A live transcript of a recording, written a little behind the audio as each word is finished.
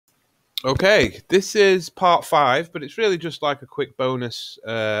Okay, this is part 5, but it's really just like a quick bonus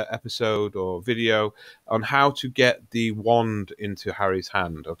episode or video on how to get the wand into Harry's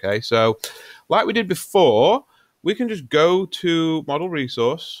hand. Okay, so like we did before, we can just go to model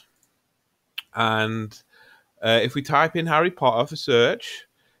resource, and if we type in Harry Potter for search,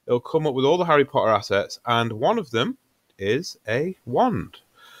 it'll come up with all the Harry Potter assets, and one of them is a wand.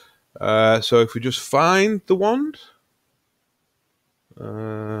 So if we just find the wand,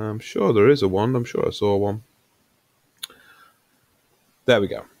 I'm sure there is a wand. I'm sure I saw one. There we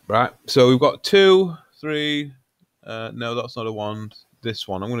go. Right. So we've got 2, 3. No, that's not a wand. This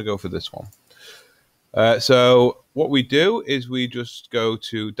one. I'm going to go for this one. So what we do is we just go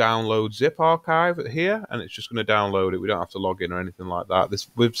to download zip archive here, and it's just going to download it. We don't have to log in or anything like that. This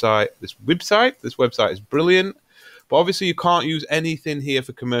website is brilliant, but obviously you can't use anything here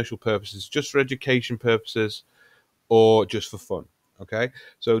for commercial purposes, just for education purposes or just for fun. Okay.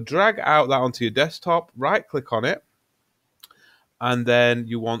 So drag out that onto your desktop, right click on it, and then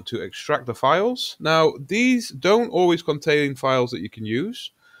you want to extract the files. Now, these don't always contain files that you can use.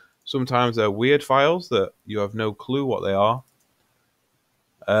 Sometimes they're weird files that you have no clue what they are.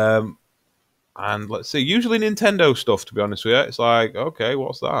 And let's see, usually Nintendo stuff, to be honest with you. It's like, okay,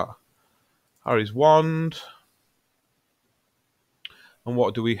 what's that? Harry's wand. And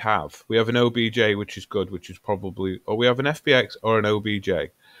what do we have? We have an OBJ, which is good, which is probably... Or we have an FBX or an OBJ.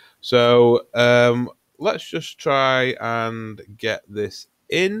 So let's just try and get this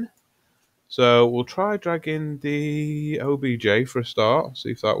in. So we'll try dragging the OBJ for a start, see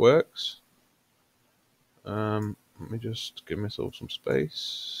if that works. Let me just give myself some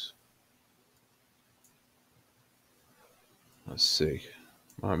space. Let's see.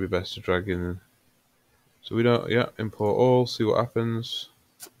 Might be best to drag in. So we don't, yeah, import all, see what happens.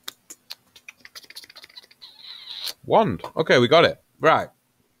 Wand. Okay, we got it. Right.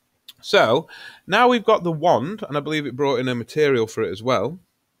 So now we've got the wand, and I believe it brought in a material for it as well.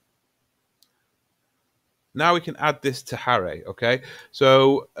 Now we can add this to Harry, okay?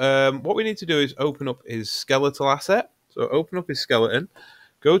 So what we need to do is open up his skeletal asset. So open up his skeleton,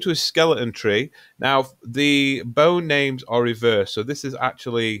 go to his skeleton tree. Now, the bone names are reversed. So this is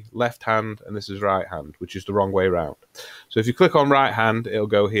actually left hand and this is right hand, which is the wrong way around. So if you click on right hand, it'll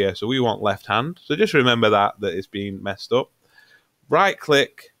go here. So we want left hand. So just remember that it's been messed up. Right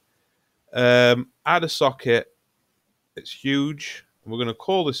click, add a socket. It's huge. We're going to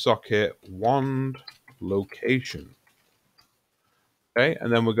call this socket wand location. Okay,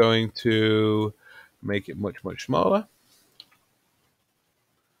 and then we're going to make it much, much smaller.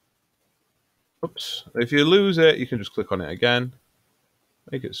 Oops. If you lose it, you can just click on it again.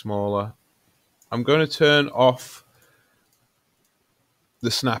 Make it smaller. I'm going to turn off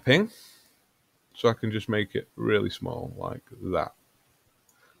the snapping so I can just make it really small like that.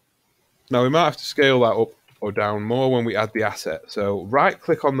 Now we might have to scale that up or down more when we add the asset. So right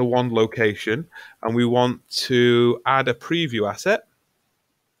click on the wand location and we want to add a preview asset.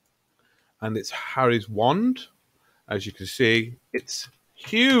 And it's Harry's wand. As you can see, it's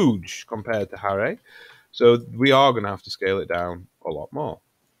huge compared to Harry. So we are going to have to scale it down a lot more.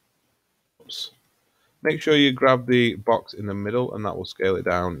 Oops. Make sure you grab the box in the middle and that will scale it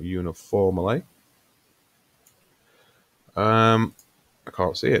down uniformly. I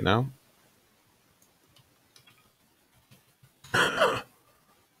can't see it now.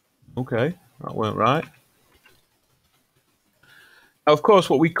 Okay, that went right. Now, of course,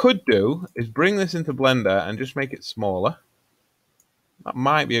 what we could do is bring this into Blender and just make it smaller. That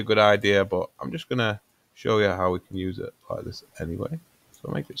might be a good idea, but I'm just going to show you how we can use it like this anyway.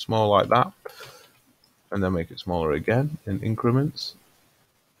 So make it small like that, and then make it smaller again in increments.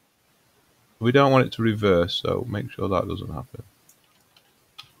 We don't want it to reverse, so make sure that doesn't happen.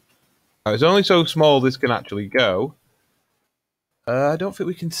 Now, it's only so small this can actually go. I don't think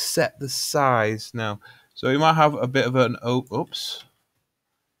we can set the size now. So we might have a bit of an a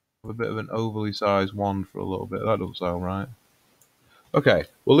bit of an overly sized wand for a little bit. That doesn't sound right. Okay,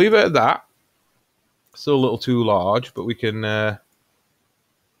 we'll leave it at that. Still a little too large, but we can...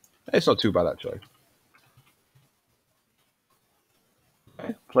 it's not too bad, actually.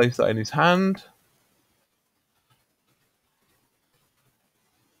 Okay, place that in his hand.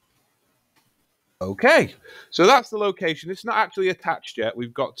 Okay, so that's the location. It's not actually attached yet.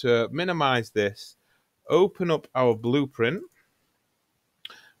 We've got to minimize this, open up our blueprint,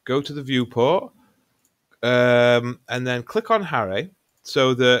 go to the viewport, and then click on Harry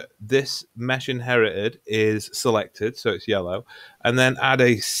so that this mesh inherited is selected, so it's yellow, and then add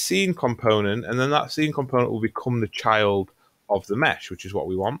a scene component, and then that scene component will become the child of the mesh, which is what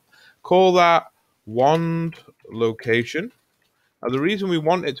we want. Call that wand location. Now, the reason we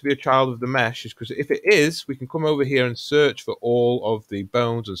want it to be a child of the mesh is because if it is, we can come over here and search for all of the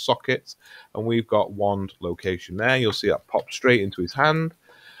bones and sockets, and we've got wand location there. You'll see that pop straight into his hand.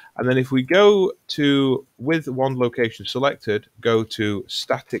 And then if we go to, with wand location selected, go to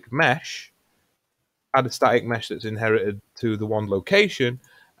static mesh, add a static mesh that's inherited to the wand location,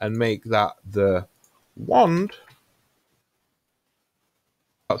 and make that the wand,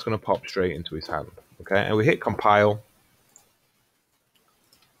 that's going to pop straight into his hand. Okay, and we hit compile.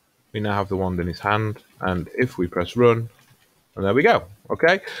 We now have the wand in his hand, and if we press run, and there we go.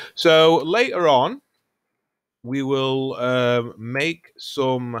 Okay, so later on, we will make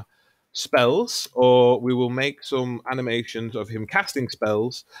some spells, or we will make some animations of him casting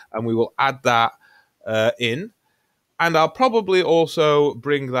spells, and we will add that in. And I'll probably also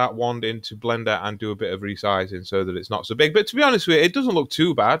bring that wand into Blender and do a bit of resizing so that it's not so big. But to be honest with you, it doesn't look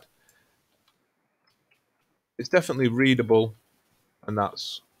too bad. It's definitely readable, and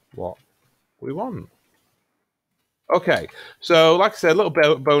that's what we want. Okay, so like I said, a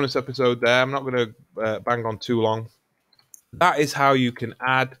little bonus episode there. I'm not going to bang on too long. That is how you can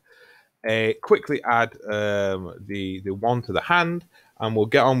quickly add the wand to the hand, and we'll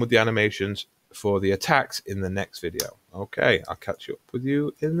get on with the animations for the attacks in the next video. Okay, I'll catch up with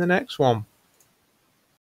you in the next one.